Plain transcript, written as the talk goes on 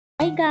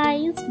Hi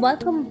guys,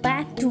 welcome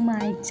back to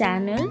my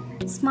channel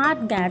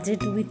Smart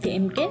Gadget with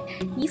MK.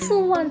 If you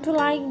want to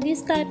like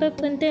this type of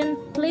content,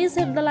 please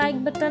hit the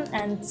like button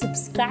and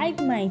subscribe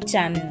my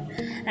channel.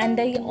 And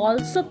I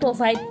also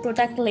provide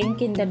product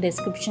link in the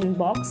description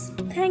box.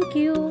 Thank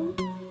you.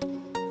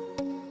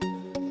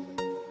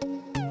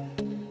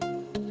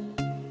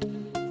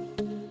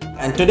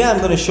 And today I'm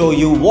going to show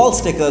you wall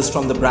stickers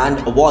from the brand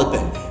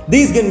Wolpin.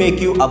 These can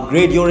make you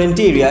upgrade your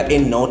interior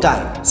in no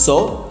time.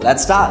 So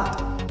let's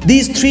start.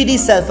 These 3D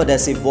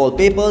self-adhesive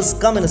wallpapers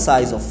come in a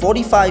size of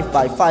 45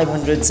 by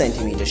 500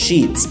 cm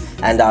sheets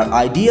and are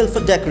ideal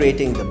for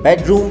decorating the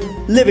bedroom,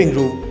 living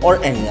room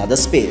or any other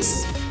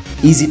space.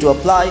 Easy to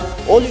apply,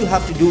 all you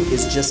have to do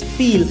is just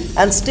peel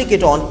and stick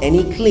it on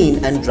any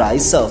clean and dry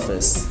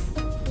surface.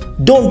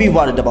 Don't be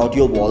worried about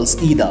your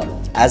walls either,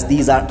 as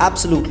these are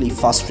absolutely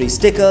fuss-free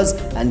stickers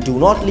and do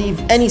not leave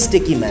any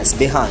sticky mess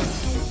behind.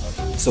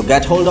 So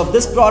get hold of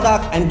this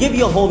product and give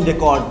your home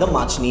decor the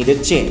much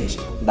needed change.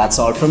 That's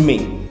all from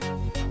me.